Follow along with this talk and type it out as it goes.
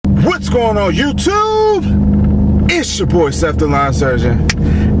What's going on, YouTube? It's your boy Seth the Lawn Surgeon,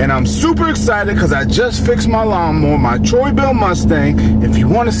 and I'm super excited because I just fixed my lawnmower, my Bilt Mustang. If you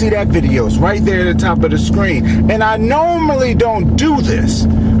want to see that video, it's right there at the top of the screen. And I normally don't do this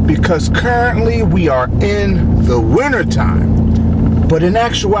because currently we are in the winter time. But in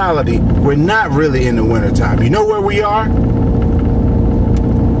actuality, we're not really in the winter time. You know where we are?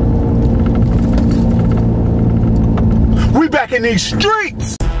 We back in these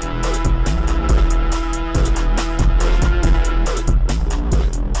streets.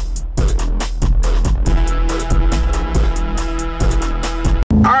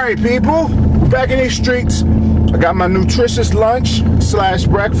 Alright people, we're back in these streets. I got my nutritious lunch /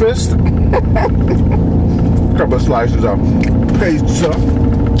 breakfast. Couple of slices of pizza.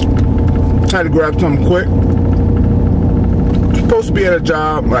 Had to grab something quick. Supposed to be at a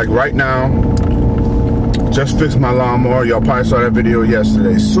job like right now. Just fixed my lawnmower. Y'all probably saw that video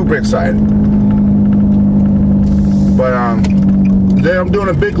yesterday. Super excited. But today I'm doing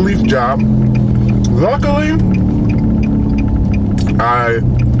a big leaf job. Luckily, I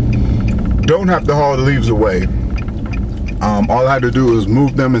don't have to haul the leaves away. All I had to do is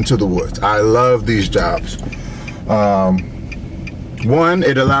move them into the woods. I love these jobs. One,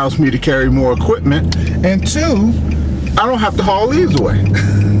 it allows me to carry more equipment, and two, I don't have to haul leaves away.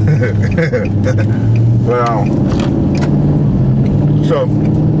 Well, so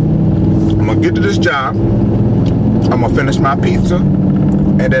I'm gonna get to this job. I'm gonna finish my pizza,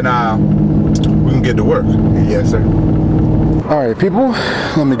 and then we can get to work. Yes, sir. All right, people.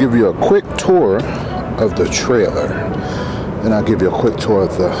 Let me give you a quick tour of the trailer, and I'll give you a quick tour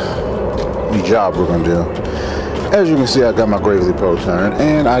of the job we're gonna do. As you can see, I got my Gravely ProTurn,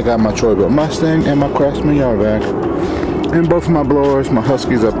 and I got my Bilt Mustang and my Craftsman yard vac, and both of my blowers. My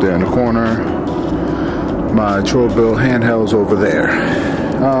Husky's up there in the corner. My Bilt handhelds over there.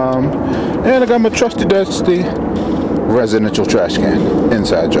 And I got my trusty dusty residential trash can.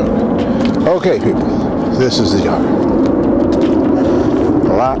 Inside joke. Okay, people. This is the yard.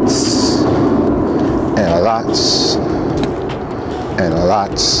 Lots and lots and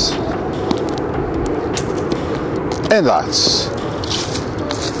lots and lots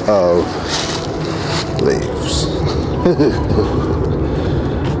of leaves.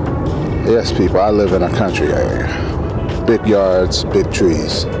 Yes, people, I live in a country area. Big yards, big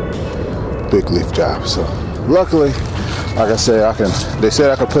trees, big leaf jobs. So luckily, like I said, they said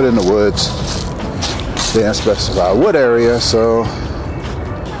I could put it in the woods. They didn't specify what area, so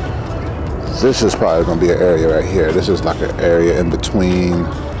this is probably gonna be an area right here. This is like an area in between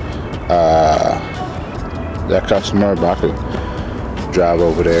that customer, but I could drive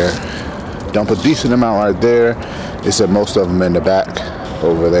over there, dump a decent amount right there. They said most of them in the back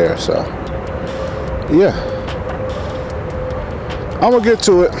over there, so yeah, I'm gonna get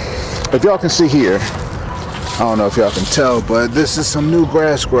to it. If y'all can see here, I don't know if y'all can tell, but this is some new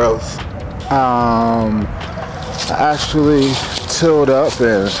grass growth. I actually tilled up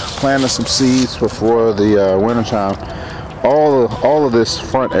and planted some seeds before the winter time. All of this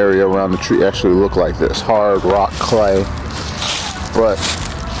front area around the tree actually looked like this hard rock clay, but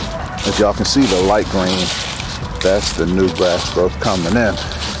if y'all can see the light green, that's the new grass growth coming in.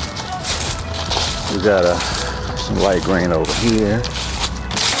 We got some light green over here,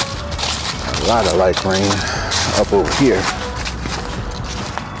 a lot of light green up over here.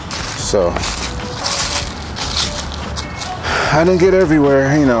 So I didn't get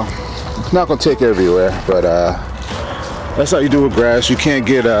everywhere, you know. It's not gonna take everywhere, but that's how you do with grass. You can't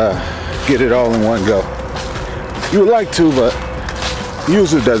get it all in one go. You would like to, but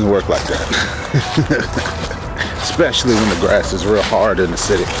usually it doesn't work like that. Especially when the grass is real hard in the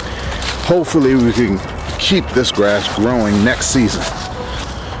city. Hopefully we can keep this grass growing next season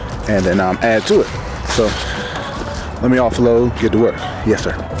and then add to it. So let me offload, get to work. Yes,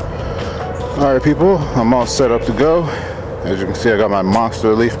 sir. All right, people, I'm all set up to go. As you can see, I got my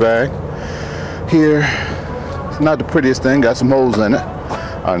monster leaf bag here. It's not the prettiest thing, got some holes in it.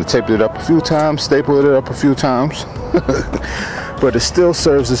 I taped it up a few times, stapled it up a few times. But it still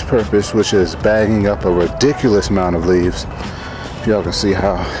serves its purpose, which is bagging up a ridiculous amount of leaves. If y'all can see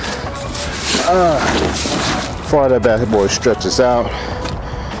how far that bad boy stretches out.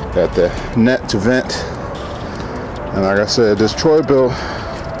 Got the net to vent. And like I said, this Bilt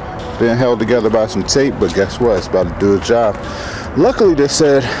being held together by some tape, but guess what? It's about to do the job. Luckily, they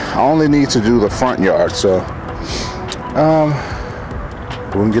said I only need to do the front yard, so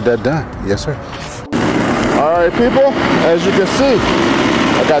we can get that done. Yes, sir. All right, people, as you can see,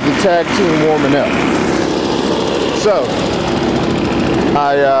 I got the tag team warming up. So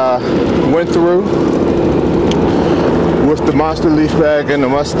I went through with the monster leaf bag and the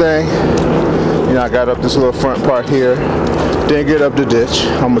Mustang, you know, I got up this little front part here. Didn't get up the ditch.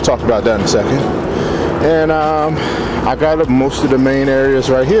 I'm gonna talk about that in a second. And I got up most of the main areas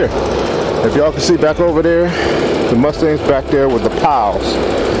right here. If y'all can see back over there, the Mustang's back there with the piles.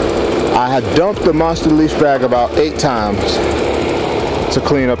 I had dumped the monster leaf bag about 8 times to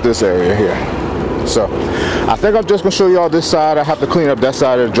clean up this area here. So I think I'm just gonna show y'all this side. I have to clean up that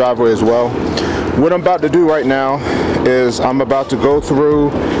side of the driveway as well. What I'm about to do right now is I'm about to go through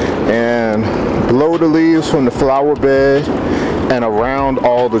and blow the leaves from the flower bed and around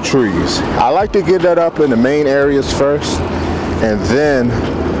all the trees. I like to get that up in the main areas first, and then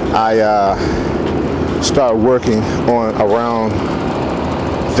I start working on around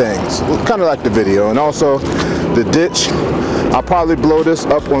things, kind of like the video. And also the ditch, I'll probably blow this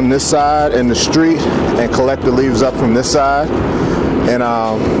up on this side in the street and collect the leaves up from this side. And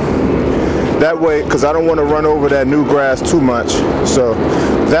that way, because I don't want to run over that new grass too much, so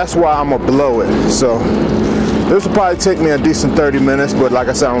that's why I'm gonna blow it. So this will probably take me a decent 30 minutes, but like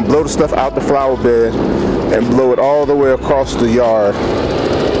I said, I'm gonna blow the stuff out the flower bed and blow it all the way across the yard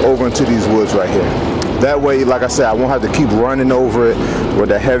over into these woods right here. That way, like I said, I won't have to keep running over it with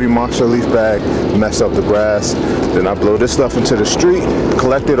that heavy monster leaf bag, mess up the grass. Then I blow this stuff into the street,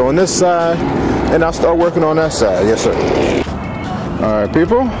 collect it on this side, and I'll start working on that side. Yes, sir. All right,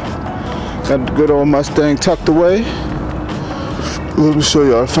 people. Got the good old Mustang tucked away. Let me show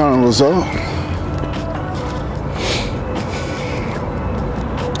you our final result.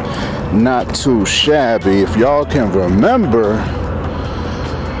 Not too shabby. If y'all can remember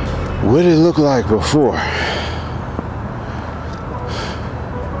what it looked like before.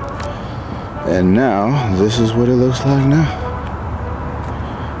 And now, this is what it looks like now.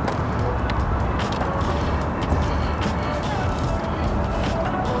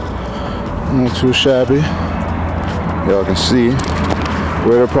 Not too shabby. Y'all can see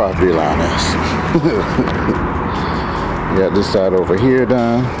where the property line is. Got this side over here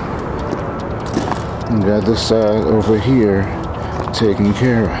done. And got this side over here taken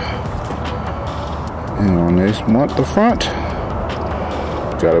care of. And when they want the front,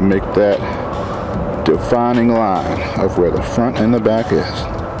 gotta make that defining line of where the front and the back is.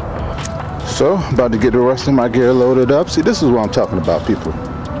 So, about to get the rest of my gear loaded up. See, this is what I'm talking about, people.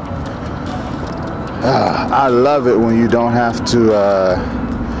 I love it when you don't have to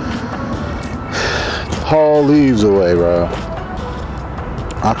haul leaves away, bro.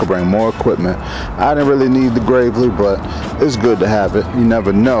 I could bring more equipment. I didn't really need the Gravely, but it's good to have it. You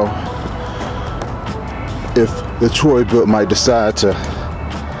never know if the Troy Bilt might decide to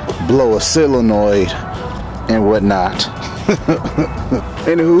blow a solenoid and whatnot.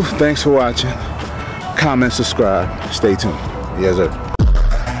 Anywho, thanks for watching. Comment, subscribe. Stay tuned. Yes, sir.